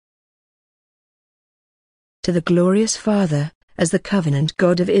to the glorious Father, as the covenant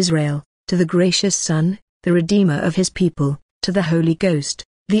God of Israel, to the gracious Son, the Redeemer of his people, to the Holy Ghost,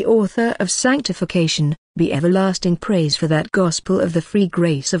 the author of sanctification, be everlasting praise for that gospel of the free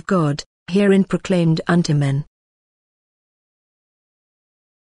grace of God, herein proclaimed unto men.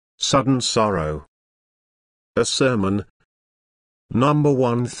 Sudden Sorrow. A Sermon. Number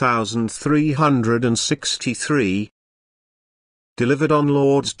 1363. Delivered on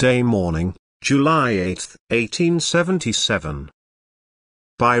Lord's Day morning, July 8, 1877.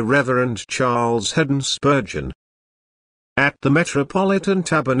 By Reverend Charles Haddon Spurgeon. At the Metropolitan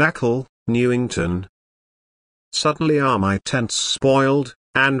Tabernacle, Newington. Suddenly are my tents spoiled,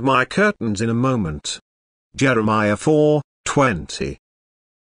 and my curtains in a moment. Jeremiah 4:20.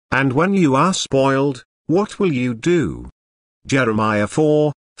 And when you are spoiled, what will you do? Jeremiah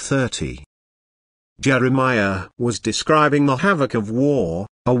 4:30. Jeremiah was describing the havoc of war,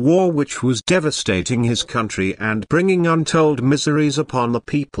 a war which was devastating his country and bringing untold miseries upon the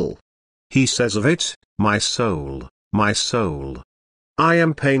people. He says of it, my soul, I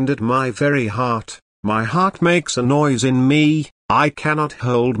am pained at my very heart, my heart makes a noise in me, I cannot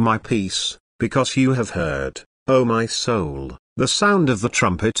hold my peace, because you have heard, O my soul, the sound of the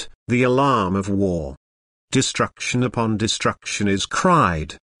trumpet, the alarm of war. Destruction upon destruction is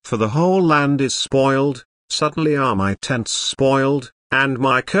cried, for the whole land is spoiled, suddenly are my tents spoiled, and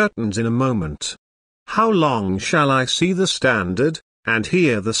my curtains in a moment. How long shall I see the standard, and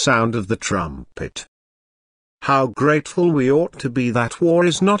hear the sound of the trumpet? How grateful we ought to be that war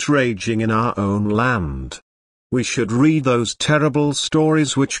is not raging in our own land. We should read those terrible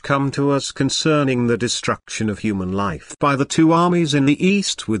stories which come to us concerning the destruction of human life by the two armies in the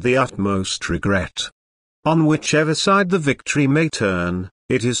East with the utmost regret. On whichever side the victory may turn,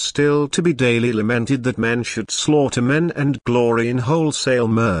 it is still to be daily lamented that men should slaughter men and glory in wholesale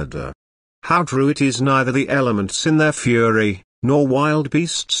murder. How true it is neither the elements in their fury, nor wild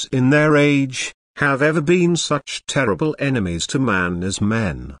beasts in their rage, have ever been such terrible enemies to man as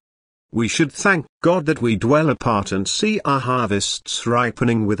men. We should thank God that we dwell apart and see our harvests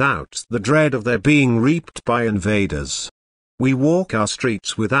ripening without the dread of their being reaped by invaders. We walk our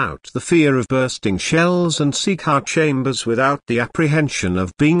streets without the fear of bursting shells and seek our chambers without the apprehension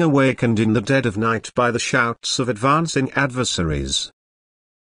of being awakened in the dead of night by the shouts of advancing adversaries.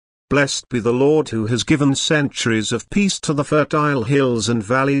 Blessed be the Lord who has given centuries of peace to the fertile hills and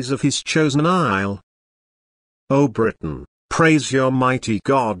valleys of his chosen isle. O Britain, praise your mighty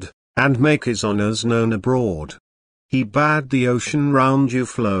God, and make his honours known abroad. He bade the ocean round you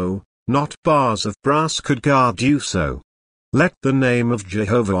flow, not bars of brass could guard you so. Let the name of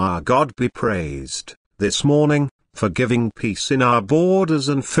Jehovah our God be praised, this morning, for giving peace in our borders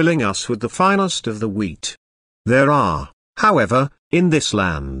and filling us with the finest of the wheat. There are, however, in this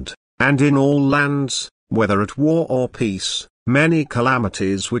land, and in all lands, whether at war or peace, many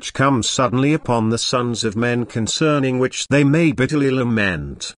calamities which come suddenly upon the sons of men concerning which they may bitterly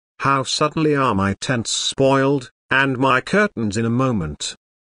lament. How suddenly are my tents spoiled, and my curtains in a moment.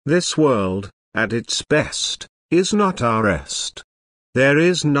 This world, at its best, is not our rest. There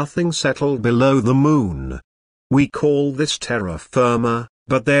is nothing settled below the moon. We call this terra firma,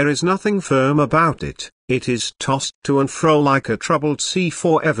 but there is nothing firm about it, it is tossed to and fro like a troubled sea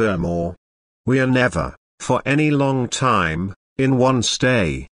for evermore. We are never, for any long time, in one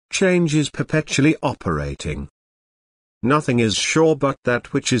stay, change is perpetually operating. Nothing is sure but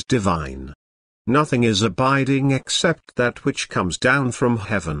that which is divine. Nothing is abiding except that which comes down from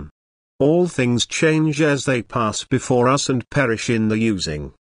heaven. All things change as they pass before us and perish in the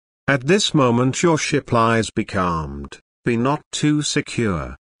using. At this moment your ship lies becalmed, be not too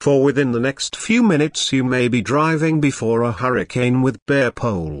secure, for within the next few minutes you may be driving before a hurricane with bare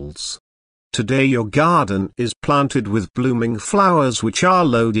poles. Today your garden is planted with blooming flowers which are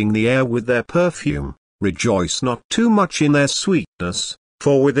loading the air with their perfume. Rejoice not too much in their sweetness,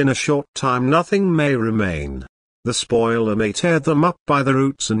 for within a short time nothing may remain. The spoiler may tear them up by the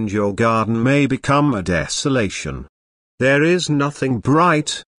roots and your garden may become a desolation. There is nothing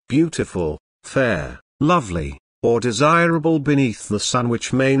bright, beautiful, fair, lovely, or desirable beneath the sun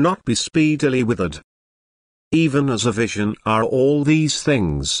which may not be speedily withered. Even as a vision are all these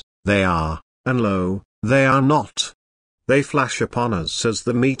things, they are, and lo, they are not. They flash upon us as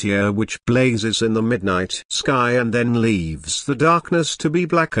the meteor which blazes in the midnight sky and then leaves the darkness to be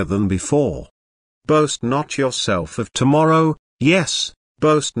blacker than before. Boast not yourself of tomorrow, yes,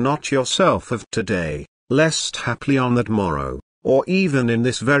 boast not yourself of today, lest haply on that morrow, or even in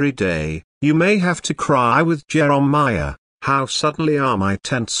this very day, you may have to cry with Jeremiah, how suddenly are my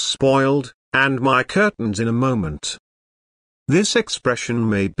tents spoiled, and my curtains in a moment. This expression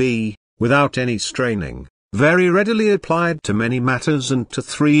may be, without any straining, very readily applied to many matters and to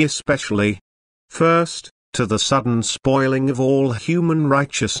three especially. First, to the sudden spoiling of all human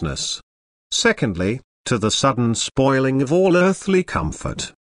righteousness. Secondly, to the sudden spoiling of all earthly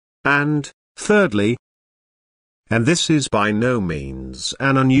comfort. And, thirdly, and this is by no means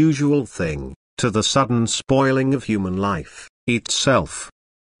an unusual thing, to the sudden spoiling of human life itself.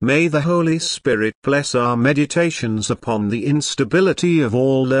 May the Holy Spirit bless our meditations upon the instability of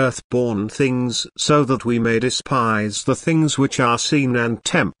all earth-born things so that we may despise the things which are seen and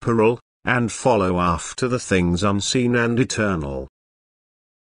temporal, and follow after the things unseen and eternal.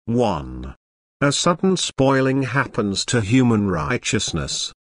 1. A sudden spoiling happens to human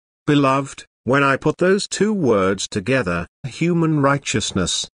righteousness. Beloved, when I put those two words together, human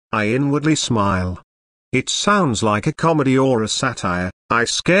righteousness, I inwardly smile. It sounds like a comedy or a satire, I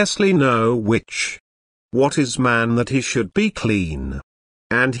scarcely know which. What is man that he should be clean?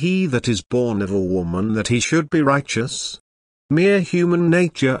 And he that is born of a woman that he should be righteous? Mere human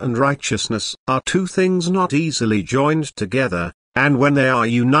nature and righteousness are two things not easily joined together, and when they are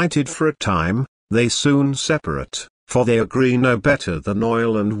united for a time, they soon separate, for they agree no better than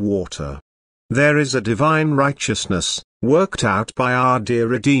oil and water. There is a divine righteousness, worked out by our dear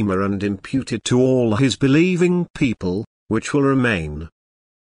Redeemer and imputed to all his believing people, which will remain.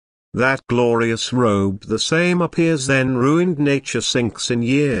 That glorious robe the same appears then ruined nature sinks in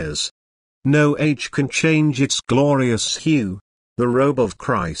years. No age can change its glorious hue, the robe of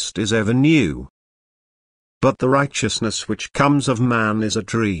Christ is ever new. But the righteousness which comes of man is a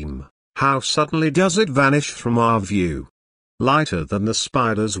dream, how suddenly does it vanish from our view! Lighter than the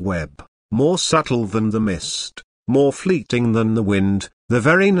spider's web, more subtle than the mist, more fleeting than the wind, the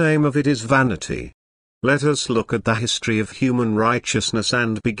very name of it is vanity. Let us look at the history of human righteousness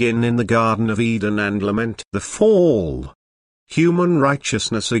and begin in the Garden of Eden and lament the fall. Human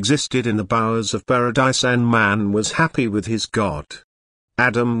righteousness existed in the bowers of paradise and man was happy with his God.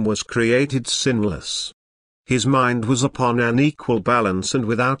 Adam was created sinless. His mind was upon an equal balance and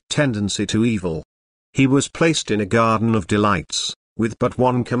without tendency to evil. He was placed in a garden of delights, with but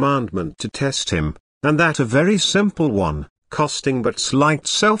one commandment to test him, and that a very simple one, costing but slight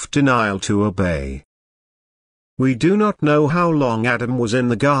self-denial to obey. We do not know how long Adam was in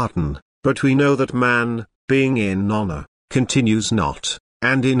the garden, but we know that man, being in honor, continues not,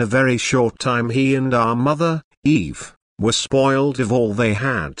 and in a very short time he and our mother, Eve, were spoiled of all they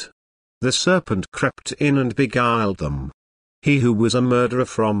had. The serpent crept in and beguiled them. He who was a murderer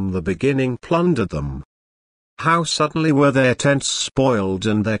from the beginning plundered them. How suddenly were their tents spoiled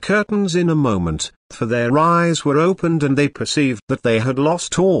and their curtains in a moment, for their eyes were opened and they perceived that they had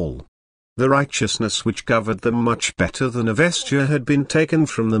lost all. The righteousness which covered them much better than a vesture had been taken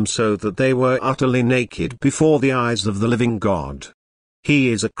from them so that they were utterly naked before the eyes of the living God. He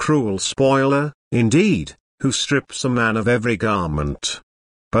is a cruel spoiler, indeed, who strips a man of every garment.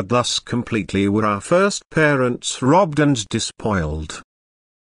 But thus completely were our first parents robbed and despoiled.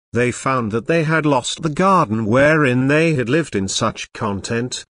 They found that they had lost the garden wherein they had lived in such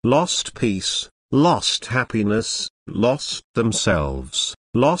content, lost peace, lost happiness, lost themselves,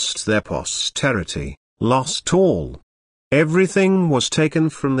 lost their posterity, lost all. Everything was taken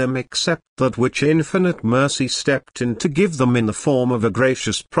from them except that which infinite mercy stepped in to give them in the form of a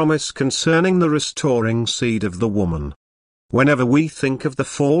gracious promise concerning the restoring seed of the woman. Whenever we think of the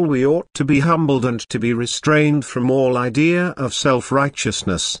fall we ought to be humbled and to be restrained from all idea of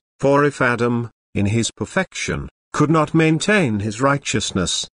self-righteousness, for if Adam, in his perfection, could not maintain his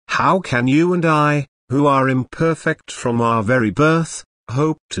righteousness, how can you and I, who are imperfect from our very birth,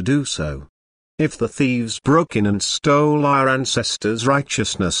 hope to do so? If the thieves broke in and stole our ancestors'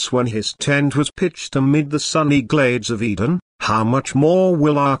 righteousness when his tent was pitched amid the sunny glades of Eden, how much more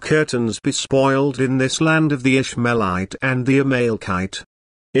will our curtains be spoiled in this land of the Ishmaelite and the Amalekite?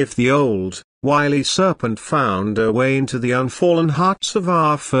 If the old, wily serpent found a way into the unfallen hearts of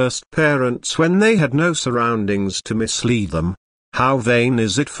our first parents when they had no surroundings to mislead them, how vain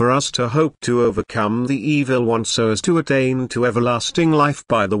is it for us to hope to overcome the evil one so as to attain to everlasting life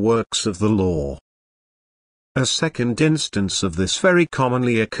by the works of the law. A second instance of this very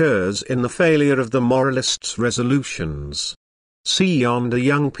commonly occurs in the failure of the moralists' resolutions. See yonder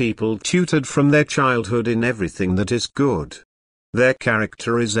young people tutored from their childhood in everything that is good. Their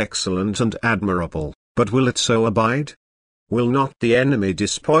character is excellent and admirable, but will it so abide? Will not the enemy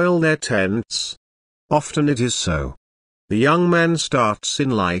despoil their tents? Often it is so. The young man starts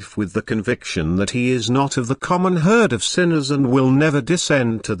in life with the conviction that he is not of the common herd of sinners and will never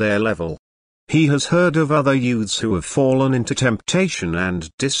descend to their level. He has heard of other youths who have fallen into temptation and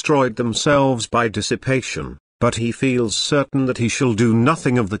destroyed themselves by dissipation, but he feels certain that he shall do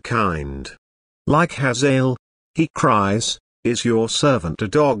nothing of the kind. Like Hazael, he cries, "Is your servant a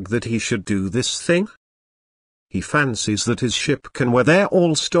dog that he should do this thing?" He fancies that his ship can weather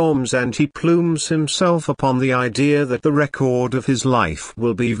all storms, and he plumes himself upon the idea that the record of his life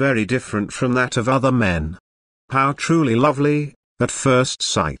will be very different from that of other men. How truly lovely, at first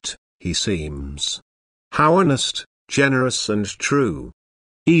sight, he seems. How earnest, generous and true.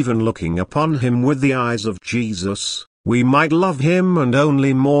 Even looking upon him with the eyes of Jesus, we might love him and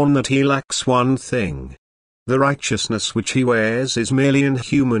only mourn that he lacks one thing. The righteousness which he wears is merely an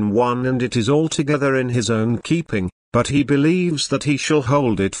human one, and it is altogether in his own keeping, but he believes that he shall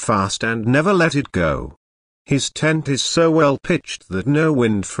hold it fast and never let it go. His tent is so well pitched that no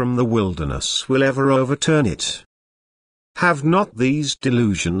wind from the wilderness will ever overturn it. Have not these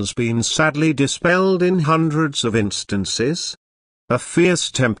delusions been sadly dispelled in hundreds of instances? A fierce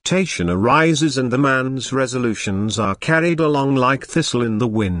temptation arises, and the man's resolutions are carried along like thistle in the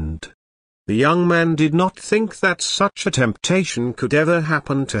wind. The young man did not think that such a temptation could ever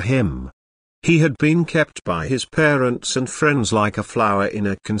happen to him. He had been kept by his parents and friends like a flower in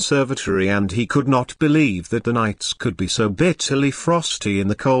a conservatory, and he could not believe that the nights could be so bitterly frosty in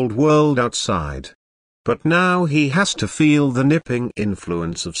the cold world outside. But now he has to feel the nipping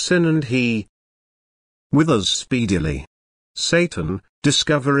influence of sin, and he withers speedily. Satan,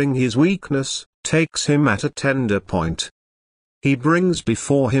 discovering his weakness, takes him at a tender point. He brings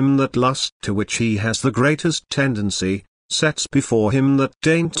before him that lust to which he has the greatest tendency, sets before him that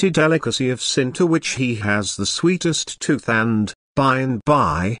dainty delicacy of sin to which he has the sweetest tooth, and, by and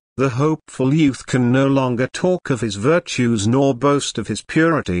by, the hopeful youth can no longer talk of his virtues nor boast of his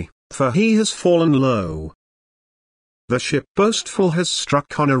purity, for he has fallen low. The ship boastful has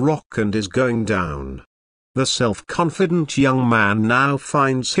struck on a rock and is going down. The self-confident young man now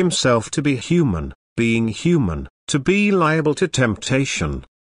finds himself to be human, being human, to be liable to temptation.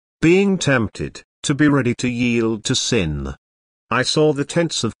 Being tempted, to be ready to yield to sin. I saw the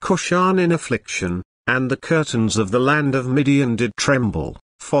tents of Cushan in affliction, and the curtains of the land of Midian did tremble,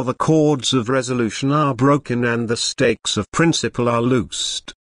 for the cords of resolution are broken and the stakes of principle are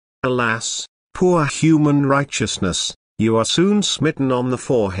loosed. Alas, poor human righteousness, you are soon smitten on the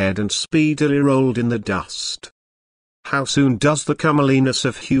forehead and speedily rolled in the dust. How soon does the comeliness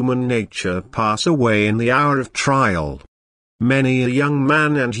of human nature pass away in the hour of trial! Many a young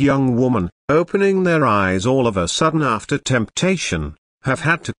man and young woman, opening their eyes all of a sudden after temptation, have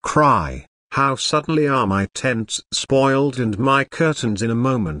had to cry, "How suddenly are my tents spoiled and my curtains in a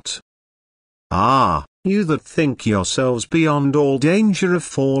moment!" Ah, you that think yourselves beyond all danger of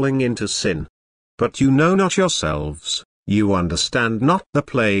falling into sin! But you know not yourselves, you understand not the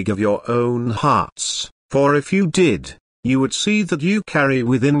plague of your own hearts, for if you did, you would see that you carry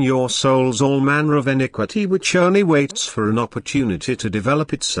within your souls all manner of iniquity which only waits for an opportunity to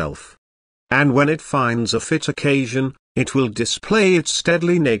develop itself. And when it finds a fit occasion, it will display its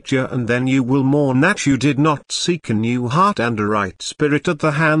deadly nature, and then you will mourn that you did not seek a new heart and a right spirit at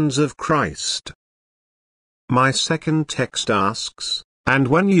the hands of Christ. My second text asks, "And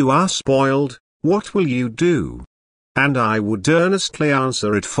when you are spoiled, what will you do?" And I would earnestly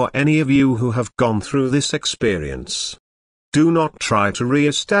answer it for any of you who have gone through this experience. Do not try to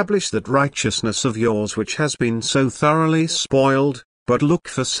re-establish that righteousness of yours which has been so thoroughly spoiled, but look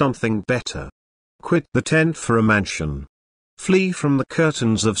for something better. Quit the tent for a mansion. Flee from the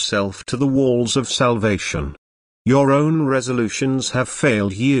curtains of self to the walls of salvation. Your own resolutions have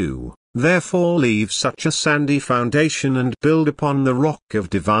failed you, therefore leave such a sandy foundation and build upon the rock of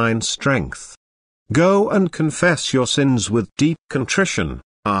divine strength. Go and confess your sins with deep contrition.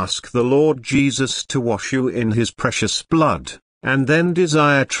 Ask the Lord Jesus to wash you in his precious blood, and then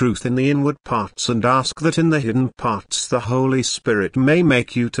desire truth in the inward parts, and ask that in the hidden parts the Holy Spirit may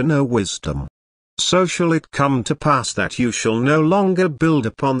make you to know wisdom. So shall it come to pass that you shall no longer build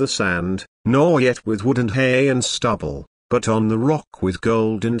upon the sand, nor yet with wood and hay and stubble, but on the rock with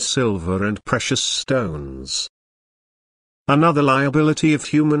gold and silver and precious stones. Another liability of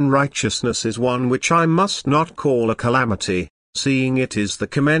human righteousness is one which I must not call a calamity, seeing it is the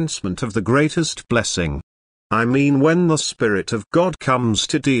commencement of the greatest blessing. I mean when the Spirit of God comes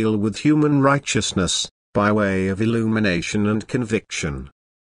to deal with human righteousness, by way of illumination and conviction.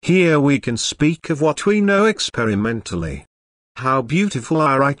 Here we can speak of what we know experimentally. How beautiful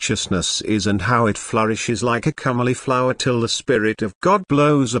our righteousness is, and how it flourishes like a comely flower till the Spirit of God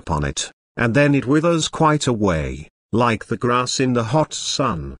blows upon it, and then it withers quite away, like the grass in the hot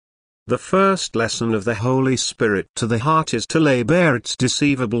sun. The first lesson of the Holy Spirit to the heart is to lay bare its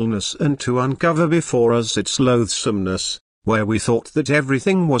deceivableness and to uncover before us its loathsomeness, where we thought that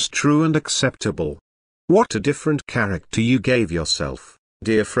everything was true and acceptable. What a different character you gave yourself,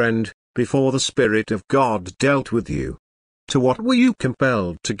 dear friend, before the Spirit of God dealt with you? To what were you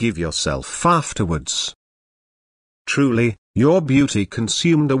compelled to give yourself afterwards? Truly, your beauty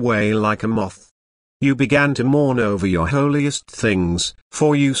consumed away like a moth. You began to mourn over your holiest things,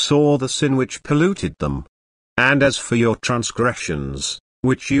 for you saw the sin which polluted them. And as for your transgressions,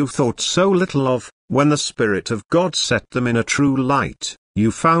 which you thought so little of, when the Spirit of God set them in a true light,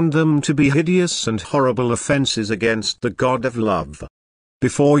 you found them to be hideous and horrible offenses against the God of love.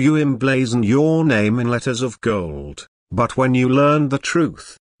 Before you emblazoned your name in letters of gold, but when you learned the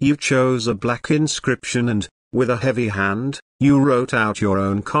truth, you chose a black inscription and, with a heavy hand, you wrote out your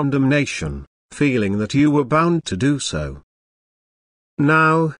own condemnation, feeling that you were bound to do so.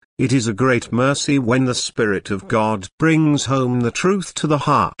 Now, it is a great mercy when the Spirit of God brings home the truth to the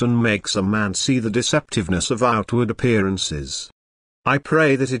heart and makes a man see the deceptiveness of outward appearances. I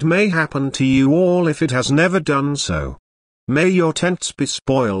pray that it may happen to you all if it has never done so. May your tents be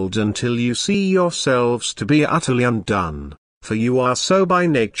spoiled until you see yourselves to be utterly undone, for you are so by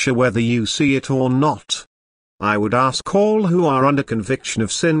nature whether you see it or not. I would ask all who are under conviction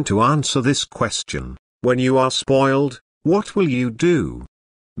of sin to answer this question: when you are spoiled, what will you do?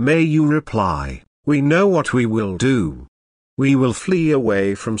 May you reply, we know what we will do. We will flee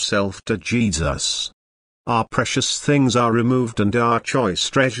away from self to Jesus. Our precious things are removed and our choice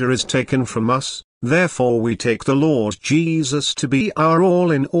treasure is taken from us, therefore we take the Lord Jesus to be our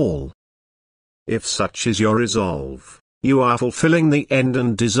all in all. If such is your resolve, you are fulfilling the end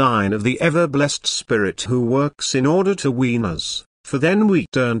and design of the ever-blessed Spirit who works in order to wean us, for then we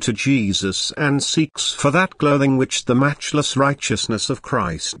turn to Jesus and seeks for that clothing which the matchless righteousness of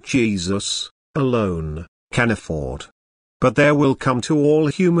Christ Jesus, alone, can afford. But there will come to all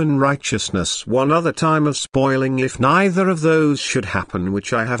human righteousness one other time of spoiling if neither of those should happen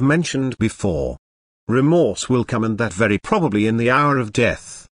which I have mentioned before. Remorse will come, and that very probably in the hour of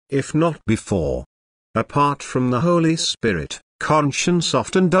death, if not before. Apart from the Holy Spirit, conscience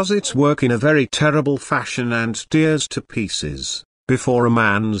often does its work in a very terrible fashion and tears to pieces, before a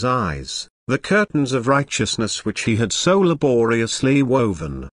man's eyes, the curtains of righteousness which he had so laboriously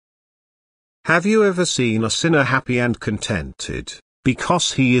woven. Have you ever seen a sinner happy and contented,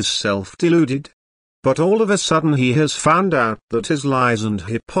 because he is self-deluded? But all of a sudden he has found out that his lies and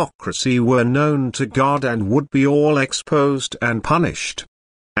hypocrisy were known to God and would be all exposed and punished.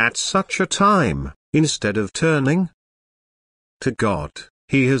 At such a time, instead of turning to God,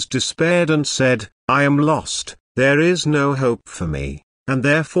 he has despaired and said, I am lost, there is no hope for me, and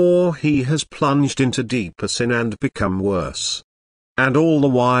therefore he has plunged into deeper sin and become worse. And all the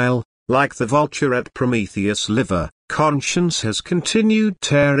while, like the vulture at Prometheus' liver, conscience has continued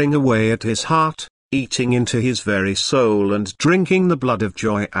tearing away at his heart, eating into his very soul and drinking the blood of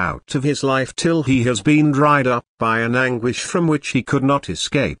joy out of his life till he has been dried up by an anguish from which he could not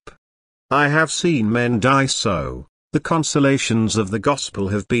escape. I have seen men die so. The consolations of the gospel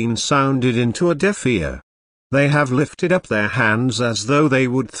have been sounded into a deaf ear. They have lifted up their hands as though they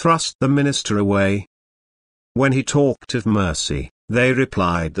would thrust the minister away. When he talked of mercy, they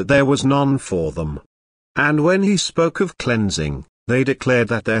replied that there was none for them. And when he spoke of cleansing, they declared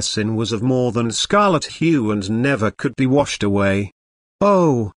that their sin was of more than scarlet hue and never could be washed away.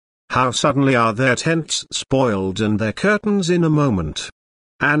 Oh, how suddenly are their tents spoiled and their curtains in a moment!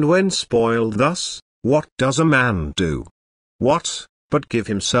 And when spoiled thus, what does a man do? What, but give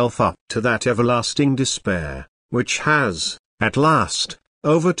himself up to that everlasting despair, which has, at last,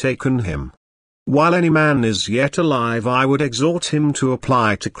 overtaken him? While any man is yet alive, I would exhort him to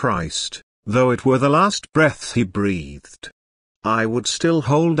apply to Christ, though it were the last breath he breathed. I would still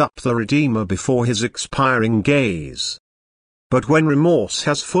hold up the Redeemer before his expiring gaze. But when remorse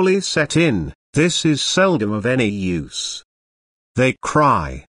has fully set in, this is seldom of any use. They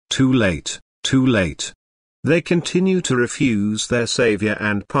cry, too late, too late. They continue to refuse their Saviour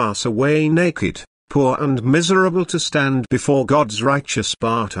and pass away naked, poor and miserable, to stand before God's righteous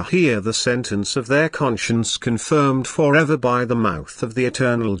bar to hear the sentence of their conscience confirmed forever by the mouth of the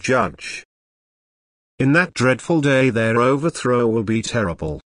eternal Judge. In that dreadful day their overthrow will be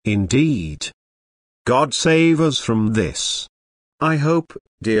terrible, indeed. God save us from this. I hope,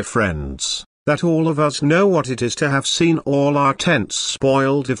 dear friends, that all of us know what it is to have seen all our tents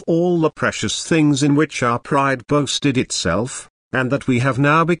spoiled of all the precious things in which our pride boasted itself, and that we have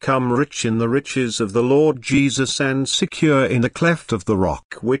now become rich in the riches of the Lord Jesus and secure in the cleft of the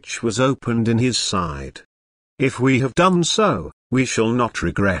rock which was opened in his side. If we have done so, we shall not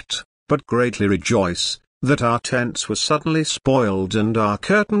regret, but greatly rejoice, that our tents were suddenly spoiled and our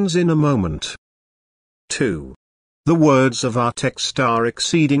curtains in a moment. 2. The words of our text are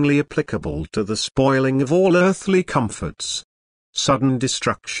exceedingly applicable to the spoiling of all earthly comforts. sudden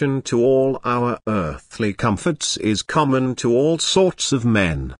destruction to all our earthly comforts is common to all sorts of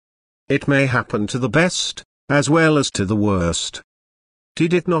men. It may happen to the best, as well as to the worst.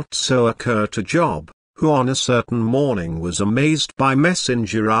 Did it not so occur to Job, who on a certain morning was amazed by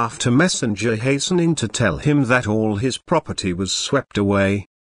messenger after messenger hastening to tell him that all his property was swept away?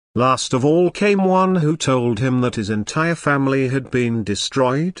 Last of all came one who told him that his entire family had been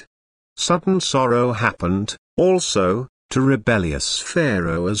destroyed. Sudden sorrow happened, also, to rebellious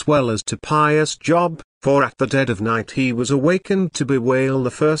Pharaoh as well as to pious Job, for at the dead of night he was awakened to bewail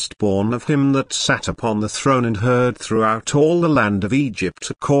the firstborn of him that sat upon the throne, and heard throughout all the land of Egypt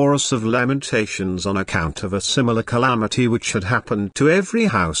a chorus of lamentations on account of a similar calamity which had happened to every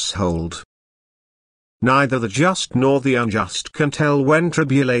household. Neither the just nor the unjust can tell when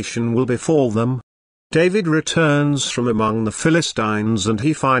tribulation will befall them. David returns from among the Philistines, and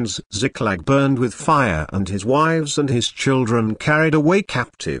he finds Ziklag burned with fire and his wives and his children carried away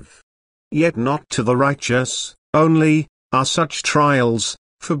captive. Yet not to the righteous, only, are such trials,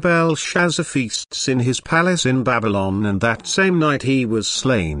 for Belshazzar feasts in his palace in Babylon, and that same night he was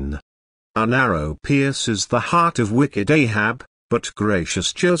slain. An arrow pierces the heart of wicked Ahab, but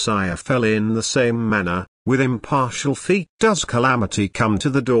gracious Josiah fell in the same manner. With impartial feet does calamity come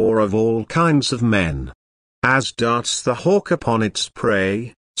to the door of all kinds of men. As darts the hawk upon its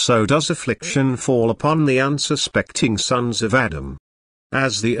prey, so does affliction fall upon the unsuspecting sons of Adam.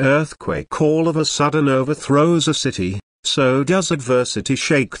 As the earthquake all of a sudden overthrows a city, so does adversity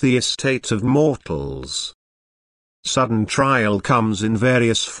shake the estate of mortals. Sudden trial comes in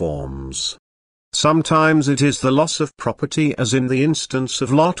various forms. Sometimes it is the loss of property, as in the instance of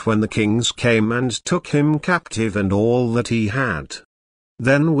Lot when the kings came and took him captive and all that he had.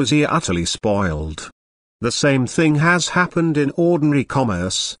 Then was he utterly spoiled. The same thing has happened in ordinary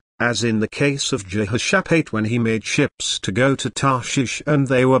commerce, as in the case of Jehoshaphat when he made ships to go to Tarshish and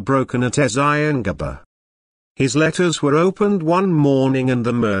they were broken at Ezion-Geber. His letters were opened one morning, and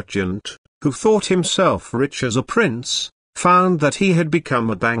the merchant, who thought himself rich as a prince, found that he had become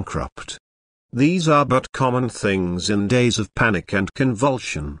a bankrupt. These are but common things in days of panic and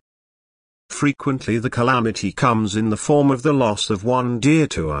convulsion. Frequently the calamity comes in the form of the loss of one dear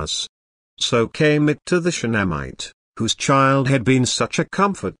to us. So came it to the Shunammite, whose child had been such a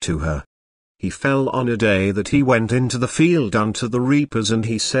comfort to her. He fell on a day that he went into the field unto the reapers, and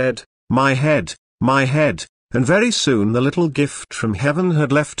he said, my head, and very soon the little gift from heaven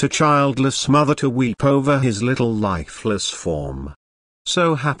had left a childless mother to weep over his little lifeless form.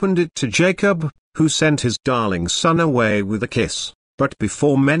 So happened it to Jacob, who sent his darling son away with a kiss, but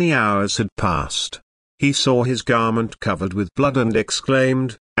before many hours had passed, he saw his garment covered with blood and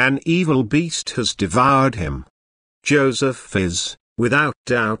exclaimed, an evil beast has devoured him. Joseph is, without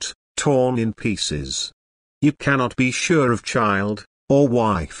doubt, torn in pieces. You cannot be sure of child, or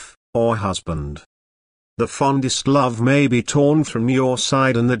wife, or husband. The fondest love may be torn from your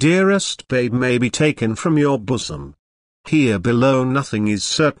side, and the dearest babe may be taken from your bosom. Here below nothing is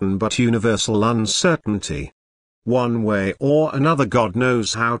certain but universal uncertainty. One way or another God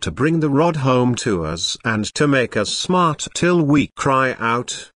knows how to bring the rod home to us and to make us smart till we cry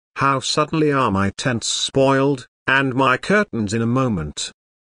out, how suddenly are my tents spoiled, and my curtains in a moment.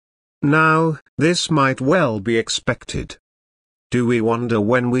 Now, this might well be expected. Do we wonder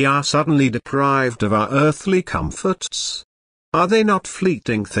when we are suddenly deprived of our earthly comforts? Are they not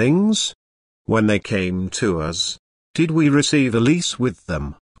fleeting things? When they came to us, did we receive a lease with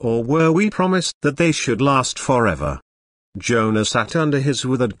them, or were we promised that they should last forever? Jonah sat under his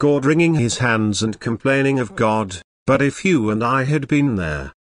withered gourd wringing his hands and complaining of God, but if you and I had been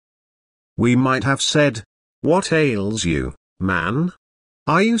there, we might have said, what ails you, man?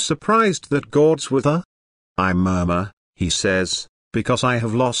 Are you surprised that gourds wither? I murmur, he says, because I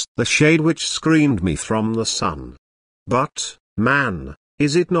have lost the shade which screened me from the sun. But, man,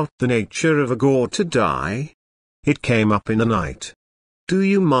 is it not the nature of a gourd to die? It came up in a night. Do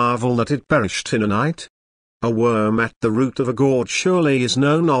you marvel that it perished in a night? A worm at the root of a gourd surely is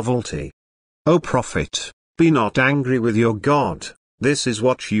no novelty. O prophet, be not angry with your God, this is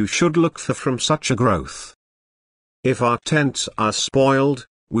what you should look for from such a growth. If our tents are spoiled,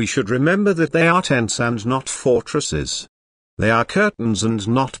 we should remember that they are tents and not fortresses. They are curtains and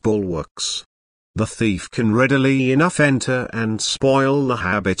not bulwarks. The thief can readily enough enter and spoil the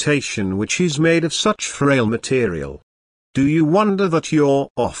habitation which is made of such frail material. Do you wonder that your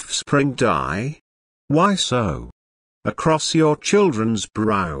offspring die? Why so? Across your children's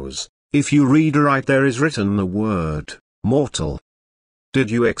brows, if you read aright, there is written the word, mortal.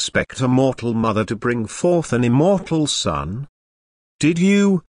 Did you expect a mortal mother to bring forth an immortal son? Did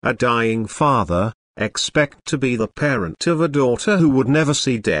you, a dying father, expect to be the parent of a daughter who would never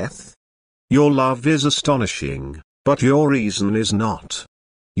see death? Your love is astonishing, but your reason is not.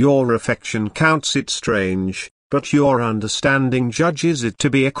 Your affection counts it strange, but your understanding judges it to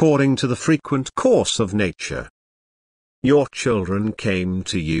be according to the frequent course of nature. Your children came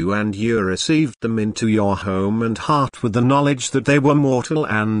to you and you received them into your home and heart with the knowledge that they were mortal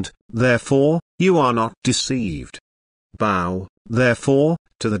and, therefore, you are not deceived. Bow, therefore,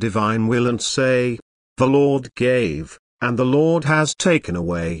 to the divine will and say, "The Lord gave, and the Lord has taken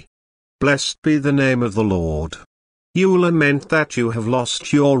away. Blessed be the name of the Lord." You lament that you have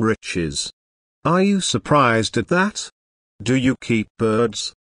lost your riches. Are you surprised at that? Do you keep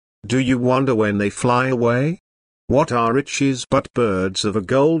birds? Do you wonder when they fly away? What are riches but birds of a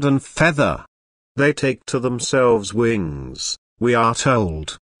golden feather? They take to themselves wings, we are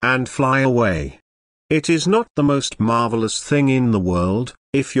told, and fly away. It is not the most marvelous thing in the world,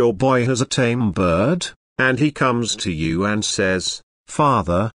 if your boy has a tame bird, and he comes to you and says,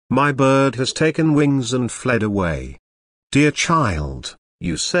 "Father, my bird has taken wings and fled away." Dear child,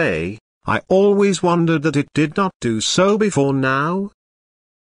 you say, "I always wondered that it did not do so before now."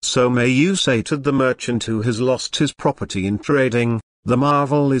 So may you say to the merchant who has lost his property in trading, "The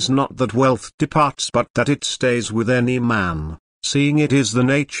marvel is not that wealth departs but that it stays with any man, seeing it is the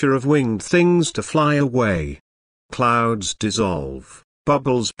nature of winged things to fly away. Clouds dissolve,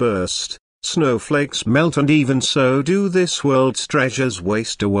 bubbles burst, snowflakes melt, and even so do this world's treasures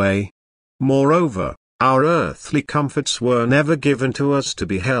waste away. Moreover, our earthly comforts were never given to us to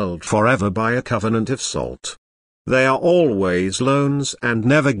be held forever by a covenant of salt. They are always loans and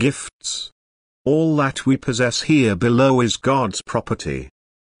never gifts. All that we possess here below is God's property.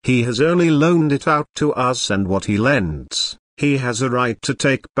 He has only loaned it out to us, and what He lends, He has a right to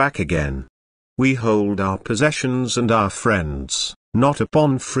take back again. We hold our possessions and our friends, not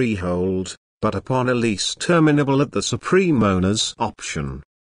upon freehold, but upon a lease terminable at the supreme owner's option.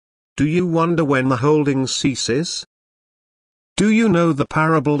 Do you wonder when the holding ceases? Do you know the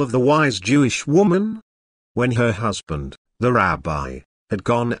parable of the wise Jewish woman? When her husband, the rabbi, had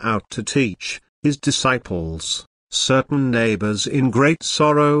gone out to teach, his disciples, certain neighbors in great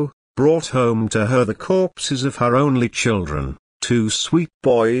sorrow, brought home to her the corpses of her only children, 2 sweet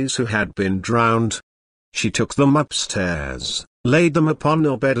boys who had been drowned. She took them upstairs, laid them upon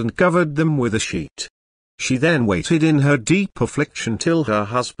a bed and covered them with a sheet. She then waited in her deep affliction till her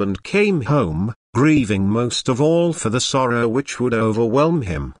husband came home, grieving most of all for the sorrow which would overwhelm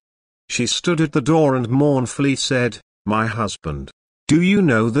him. She stood at the door and mournfully said, "My husband, do you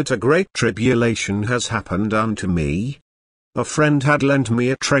know that a great tribulation has happened unto me? A friend had lent me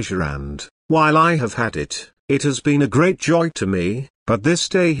a treasure, and, while I have had it, it has been a great joy to me, but this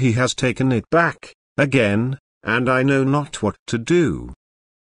day he has taken it back again, and I know not what to do."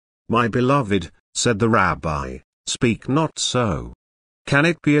 "My beloved," said the rabbi, "speak not so. Can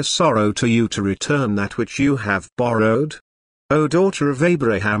it be a sorrow to you to return that which you have borrowed? O daughter of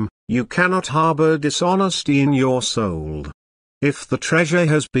Abraham, you cannot harbor dishonesty in your soul. If the treasure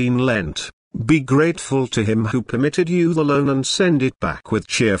has been lent, be grateful to him who permitted you the loan and send it back with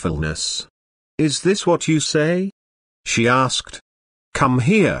cheerfulness. Is this what you say?" She asked. "Come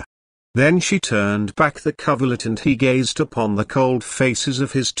here." Then she turned back the coverlet, and he gazed upon the cold faces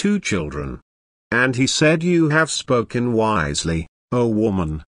of his 2 children. And he said, "You have spoken wisely, O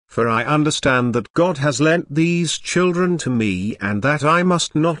woman, for I understand that God has lent these children to me, and that I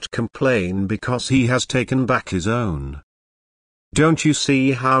must not complain because He has taken back His own. Don't you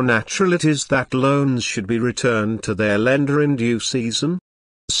see how natural it is that loans should be returned to their lender in due season?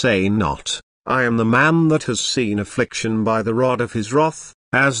 Say not, 'I am the man that has seen affliction by the rod of His wrath,'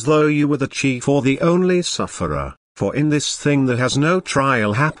 as though you were the chief or the only sufferer. For in this thing there has no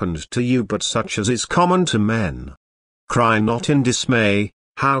trial happened to you but such as is common to men. Cry not in dismay,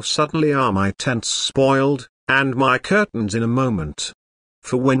 'How suddenly are my tents spoiled, and my curtains in a moment?'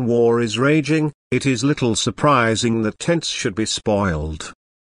 For when war is raging, it is little surprising that tents should be spoiled.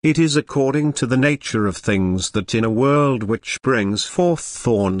 It is according to the nature of things that in a world which brings forth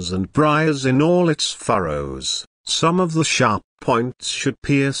thorns and briars in all its furrows, some of the sharp points should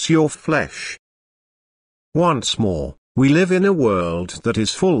pierce your flesh. Once more, we live in a world that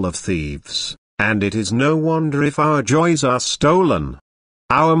is full of thieves, and it is no wonder if our joys are stolen.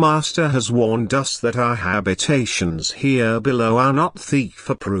 Our Master has warned us that our habitations here below are not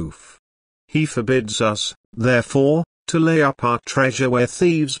thief-proof. He forbids us, therefore, to lay up our treasure where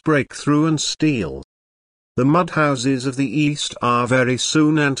thieves break through and steal. The mud houses of the East are very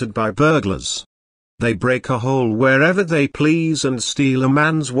soon entered by burglars. They break a hole wherever they please and steal a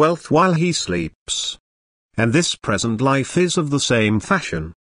man's wealth while he sleeps. And this present life is of the same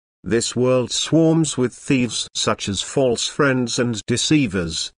fashion. This world swarms with thieves such as false friends and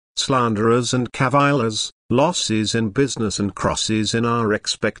deceivers, slanderers and cavilers, losses in business and crosses in our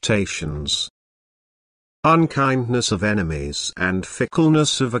expectations, unkindness of enemies and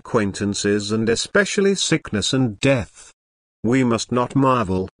fickleness of acquaintances, and especially sickness and death. We must not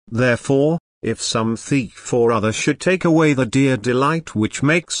marvel, therefore, if some thief or other should take away the dear delight which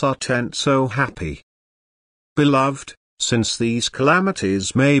makes our tent so happy. Beloved, since these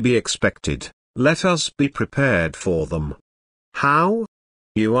calamities may be expected, let us be prepared for them. How?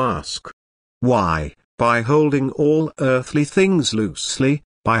 You ask. Why, by holding all earthly things loosely,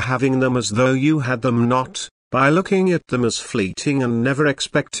 by having them as though you had them not, by looking at them as fleeting and never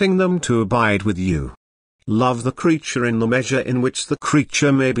expecting them to abide with you. Love the creature in the measure in which the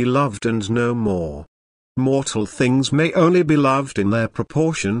creature may be loved and no more. Mortal things may only be loved in their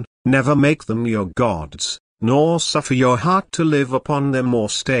proportion, never make them your gods, nor suffer your heart to live upon them or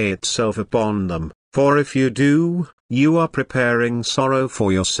stay itself upon them, for if you do, you are preparing sorrow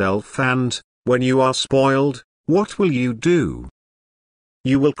for yourself, and, when you are spoiled, what will you do?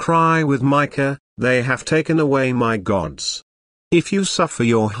 You will cry with Micah, "They have taken away my gods." If you suffer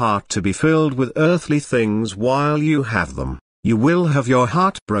your heart to be filled with earthly things while you have them, you will have your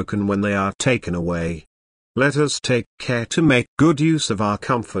heart broken when they are taken away. Let us take care to make good use of our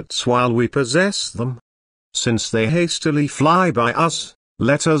comforts while we possess them. Since they hastily fly by us,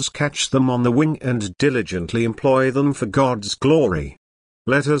 let us catch them on the wing and diligently employ them for God's glory.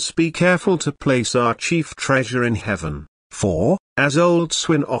 Let us be careful to place our chief treasure in heaven, for, as old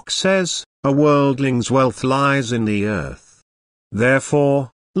Swinnock says, a worldling's wealth lies in the earth.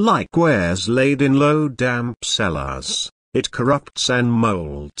 Therefore, like wares laid in low damp cellars, it corrupts and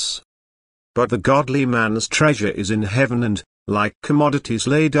moulds. But the godly man's treasure is in heaven, and, like commodities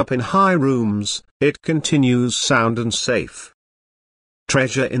laid up in high rooms, it continues sound and safe.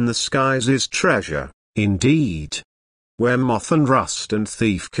 Treasure in the skies is treasure, indeed. Where moth and rust and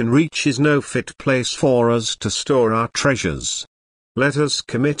thief can reach is no fit place for us to store our treasures. Let us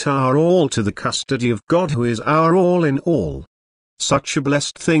commit our all to the custody of God, who is our all in all. Such a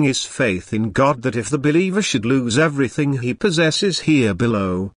blessed thing is faith in God that if the believer should lose everything he possesses here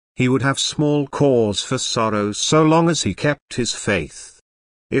below, he would have small cause for sorrow so long as he kept his faith.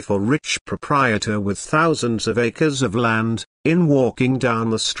 If a rich proprietor with thousands of acres of land, in walking down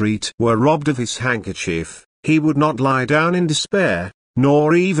the street, were robbed of his handkerchief, he would not lie down in despair,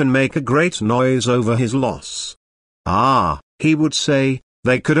 nor even make a great noise over his loss. He would say,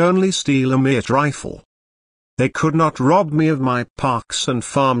 "They could only steal a mere trifle. They could not rob me of my parks and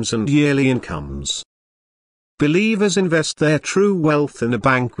farms and yearly incomes." Believers invest their true wealth in a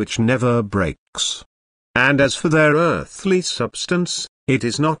bank which never breaks. And as for their earthly substance, it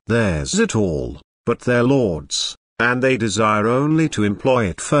is not theirs at all, but their Lord's, and they desire only to employ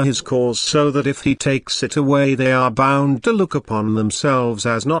it for His cause, so that if He takes it away they are bound to look upon themselves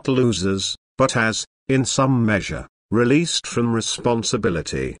as not losers, but as, in some measure, released from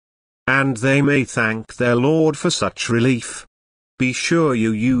responsibility. And they may thank their Lord for such relief. Be sure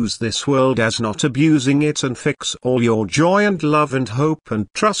you use this world as not abusing it, and fix all your joy and love and hope and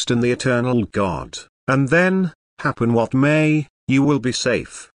trust in the eternal God, and then, happen what may, you will be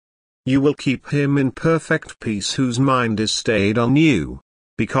safe. You will keep him in perfect peace whose mind is stayed on you,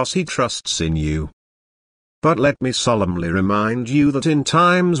 because he trusts in you. But let me solemnly remind you that in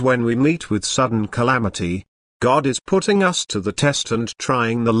times when we meet with sudden calamity, God is putting us to the test and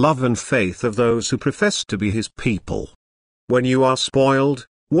trying the love and faith of those who profess to be his people. When you are spoiled,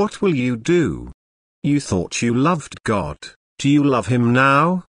 what will you do? You thought you loved God. Do you love him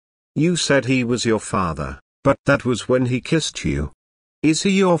now? You said he was your father, but that was when he kissed you. Is he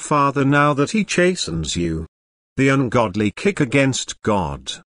your father now that he chastens you? The ungodly kick against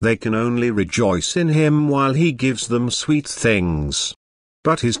God. They can only rejoice in him while he gives them sweet things.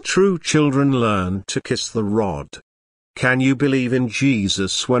 But his true children learn to kiss the rod. Can you believe in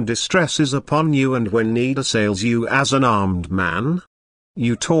Jesus when distress is upon you and when need assails you as an armed man?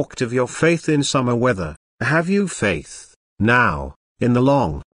 You talked of your faith in summer weather. Have you faith, now, in the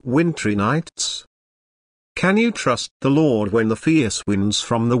long, wintry nights? Can you trust the Lord when the fierce winds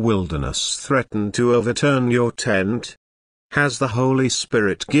from the wilderness threaten to overturn your tent? Has the Holy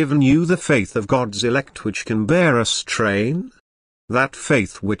Spirit given you the faith of God's elect which can bear a strain? That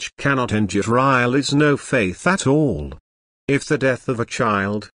faith which cannot endure trial is no faith at all. If the death of a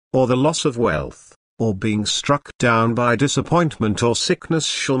child, or the loss of wealth, or being struck down by disappointment or sickness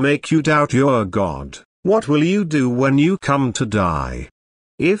shall make you doubt your God, what will you do when you come to die?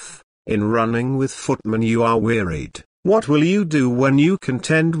 If, in running with footmen you are wearied, what will you do when you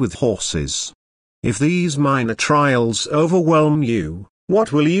contend with horses? If these minor trials overwhelm you,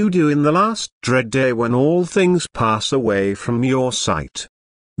 What will you do in the last dread day when all things pass away from your sight?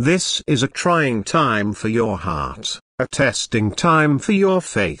 This is a trying time for your heart, a testing time for your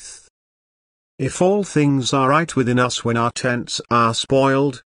faith. If all things are right within us when our tents are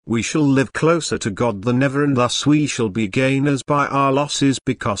spoiled, we shall live closer to God than ever, and thus we shall be gainers by our losses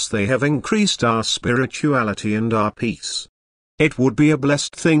because they have increased our spirituality and our peace. It would be a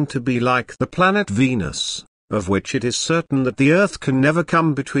blessed thing to be like the planet Venus, of which it is certain that the earth can never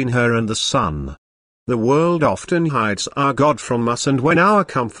come between her and the sun. The world often hides our God from us, and when our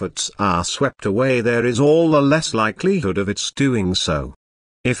comforts are swept away there is all the less likelihood of its doing so.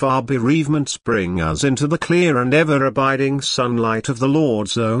 If our bereavements bring us into the clear and ever-abiding sunlight of the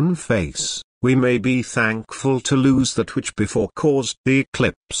Lord's own face, we may be thankful to lose that which before caused the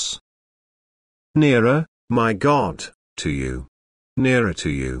eclipse. Nearer, my God, to you. Nearer to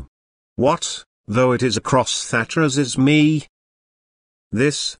you. What, though it is across that is me?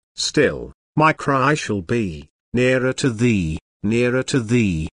 This, still, my cry shall be, nearer to thee, nearer to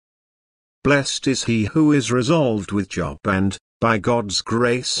thee. Blessed is he who is resolved with Job and, by God's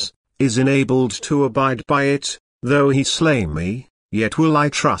grace, is enabled to abide by it. Though he slay me, yet will I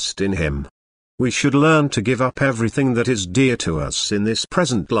trust in him. We should learn to give up everything that is dear to us in this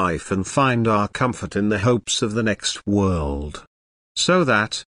present life and find our comfort in the hopes of the next world. So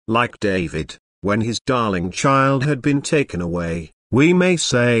that, like David, when his darling child had been taken away, we may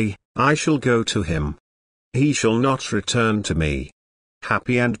say, I shall go to him. He shall not return to me.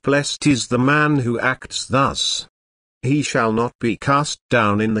 Happy and blessed is the man who acts thus. He shall not be cast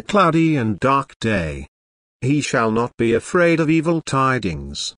down in the cloudy and dark day. He shall not be afraid of evil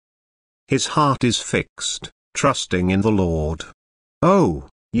tidings. His heart is fixed, trusting in the Lord. Oh,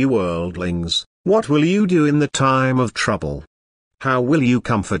 you worldlings, what will you do in the time of trouble? How will you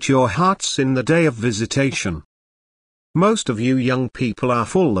comfort your hearts in the day of visitation? Most of you young people are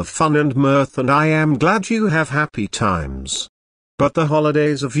full of fun and mirth, and I am glad you have happy times. But the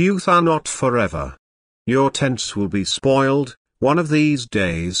holidays of youth are not forever. Your tents will be spoiled, one of these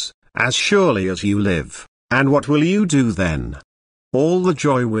days, as surely as you live, and what will you do then? All the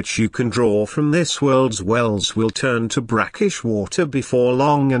joy which you can draw from this world's wells will turn to brackish water before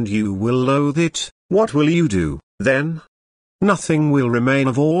long, and you will loathe it. What will you do, then? Nothing will remain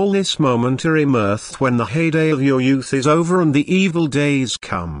of all this momentary mirth when the heyday of your youth is over and the evil days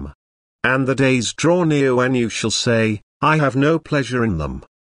come. And the days draw near when you shall say, I have no pleasure in them.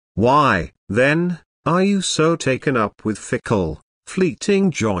 Why, then, are you so taken up with fickle, fleeting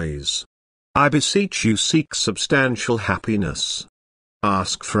joys? I beseech you, seek substantial happiness.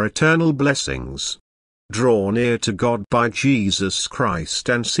 Ask for eternal blessings. Draw near to God by Jesus Christ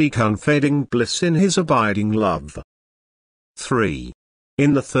and seek unfading bliss in his abiding love. 3.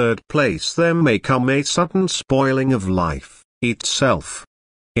 In the third place, there may come a sudden spoiling of life itself.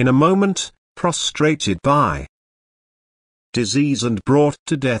 In a moment, prostrated by disease and brought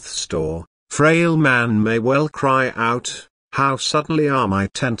to death's door, frail man may well cry out, how suddenly are my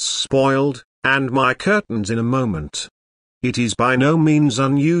tents spoiled, and my curtains in a moment. It is by no means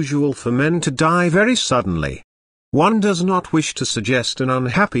unusual for men to die very suddenly. One does not wish to suggest an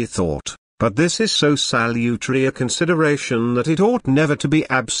unhappy thought, but this is so salutary a consideration that it ought never to be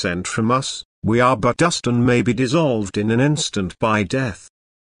absent from us. We are but dust and may be dissolved in an instant by death.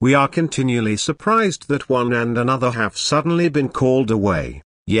 We are continually surprised that one and another have suddenly been called away,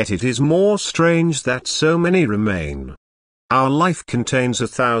 yet it is more strange that so many remain. Our life contains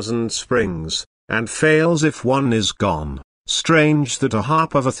 1,000 springs, and fails if one is gone. Strange that a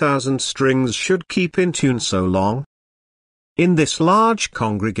harp of 1,000 strings should keep in tune so long. In this large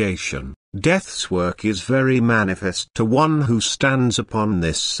congregation, death's work is very manifest to one who stands upon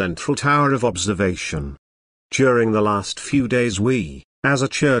this central tower of observation. During the last few days we, as a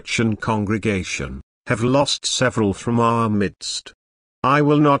church and congregation, have lost several from our midst. I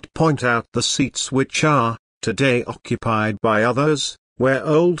will not point out the seats which are, today, occupied by others, where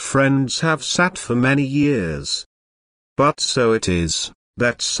old friends have sat for many years. But so it is,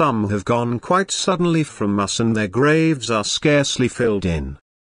 that some have gone quite suddenly from us and their graves are scarcely filled in.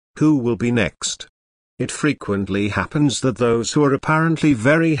 Who will be next? It frequently happens that those who are apparently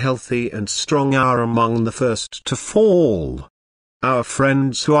very healthy and strong are among the first to fall. Our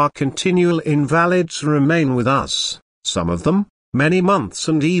friends who are continual invalids remain with us, some of them, many months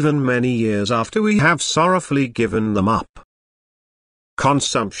and even many years after we have sorrowfully given them up.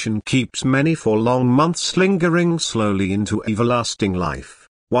 Consumption keeps many for long months lingering slowly into everlasting life,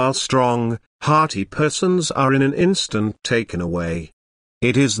 while strong, hearty persons are in an instant taken away.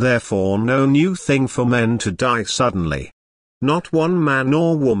 It is therefore no new thing for men to die suddenly. Not one man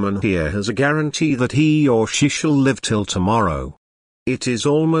or woman here has a guarantee that he or she shall live till tomorrow. It is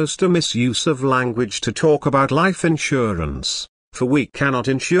almost a misuse of language to talk about life insurance, for we cannot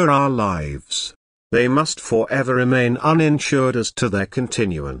insure our lives. They must forever remain uninsured as to their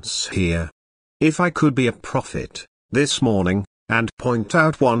continuance here. If I could be a prophet, this morning, and point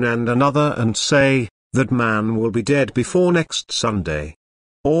out one and another and say, that man will be dead before next Sunday,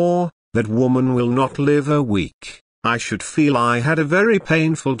 or, that woman will not live a week, I should feel I had a very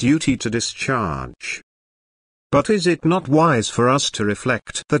painful duty to discharge. But is it not wise for us to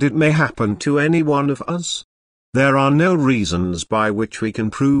reflect that it may happen to any one of us? There are no reasons by which we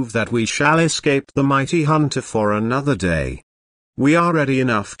can prove that we shall escape the mighty hunter for another day. We are ready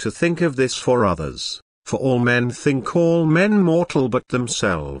enough to think of this for others, for all men think all men mortal but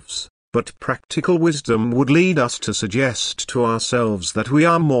themselves, but practical wisdom would lead us to suggest to ourselves that we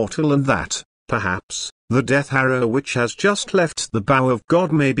are mortal and that, perhaps, the death arrow which has just left the bow of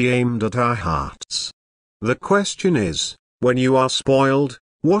God may be aimed at our hearts. The question is, when you are spoiled,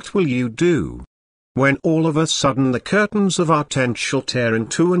 what will you do? When all of a sudden the curtains of our tent shall tear in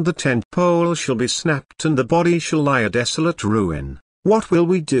two and the tent pole shall be snapped and the body shall lie a desolate ruin, what will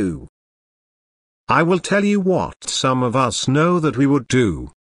we do? I will tell you what some of us know that we would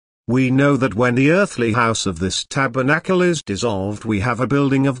do. We know that when the earthly house of this tabernacle is dissolved we have a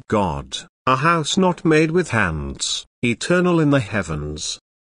building of God, a house not made with hands, eternal in the heavens.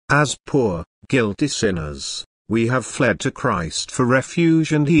 As poor, guilty sinners, we have fled to Christ for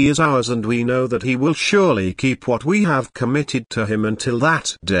refuge and He is ours and we know that He will surely keep what we have committed to Him until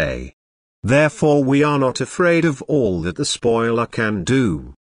that day. Therefore we are not afraid of all that the spoiler can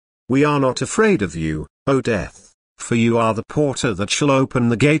do. We are not afraid of you, O death, for you are the porter that shall open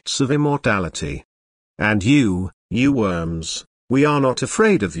the gates of immortality. And you, you worms, we are not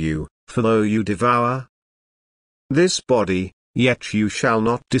afraid of you, for though you devour this body, yet you shall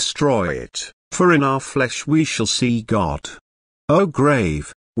not destroy it, for in our flesh we shall see God. O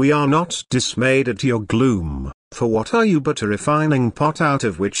grave, we are not dismayed at your gloom, for what are you but a refining pot out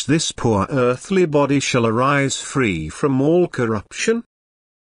of which this poor earthly body shall arise free from all corruption?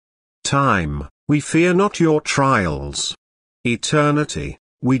 Time, we fear not your trials. Eternity,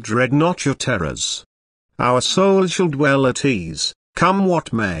 we dread not your terrors. Our soul shall dwell at ease, come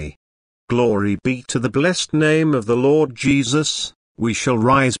what may. Glory be to the blessed name of the Lord Jesus, we shall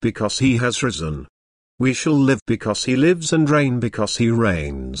rise because He has risen. We shall live because He lives and reign because He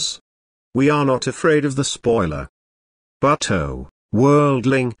reigns. We are not afraid of the spoiler. But oh,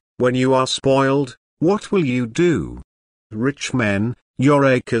 worldling, when you are spoiled, what will you do? Rich men, your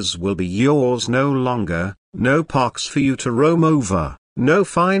acres will be yours no longer, no parks for you to roam over, no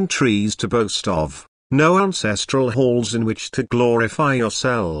fine trees to boast of, no ancestral halls in which to glorify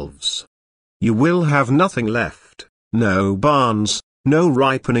yourselves. You will have nothing left, no barns, no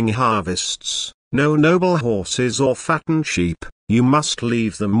ripening harvests, no noble horses or fattened sheep, you must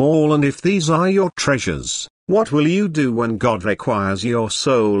leave them all and if these are your treasures, what will you do when God requires your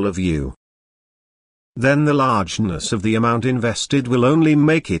soul of you? Then the largeness of the amount invested will only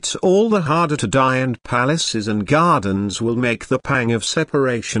make it all the harder to die and palaces and gardens will make the pang of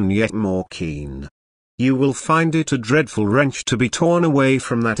separation yet more keen. You will find it a dreadful wrench to be torn away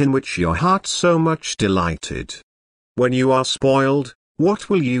from that in which your heart so much delighted. When you are spoiled, what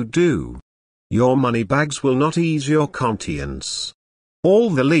will you do? Your money bags will not ease your conscience. All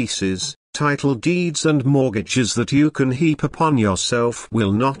the leases, title deeds and mortgages that you can heap upon yourself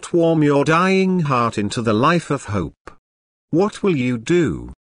will not warm your dying heart into the life of hope. What will you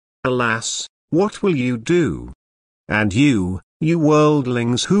do? Alas, what will you do? And you, you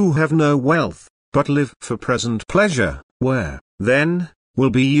worldlings who have no wealth, but live for present pleasure, where, then, will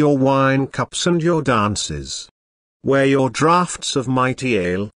be your wine cups and your dances? Where your draughts of mighty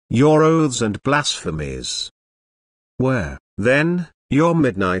ale, your oaths and blasphemies? Where, then, your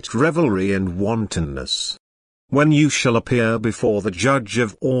midnight revelry and wantonness? When you shall appear before the Judge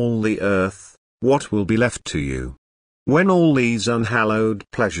of all the earth, what will be left to you? When all these unhallowed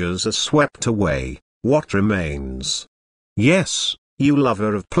pleasures are swept away, what remains? Yes, you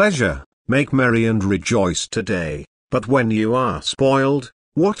lover of pleasure, make merry and rejoice today, but when you are spoiled,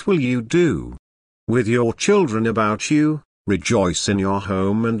 what will you do? With your children about you, rejoice in your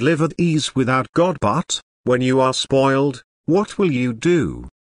home and live at ease without God, but, when you are spoiled, what will you do?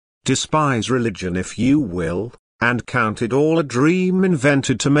 Despise religion if you will, and count it all a dream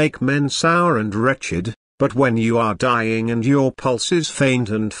invented to make men sour and wretched, but when you are dying and your pulse is faint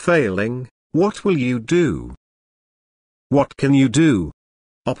and failing, what will you do? What can you do?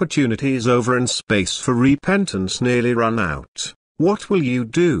 Opportunity is over and space for repentance nearly run out. What will you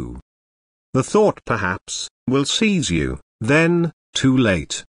do? The thought perhaps, will seize you, then, too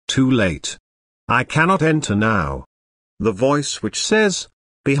late, too late. I cannot enter now. The voice which says,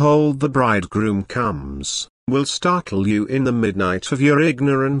 "Behold the bridegroom comes," will startle you in the midnight of your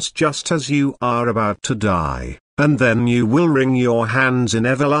ignorance just as you are about to die, and then you will wring your hands in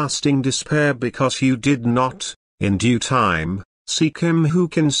everlasting despair because you did not, in due time, seek him who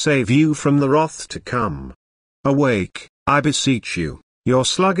can save you from the wrath to come. Awake, I beseech you, your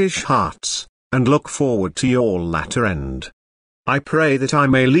sluggish hearts, and look forward to your latter end. I pray that I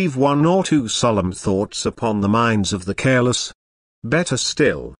may leave one or two solemn thoughts upon the minds of the careless. Better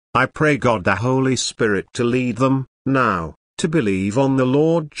still, I pray God the Holy Spirit to lead them, now, to believe on the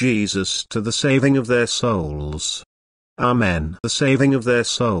Lord Jesus to the saving of their souls. Amen. The saving of their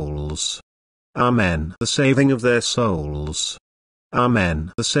souls. Amen. The saving of their souls.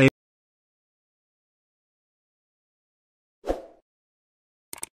 Amen. The saving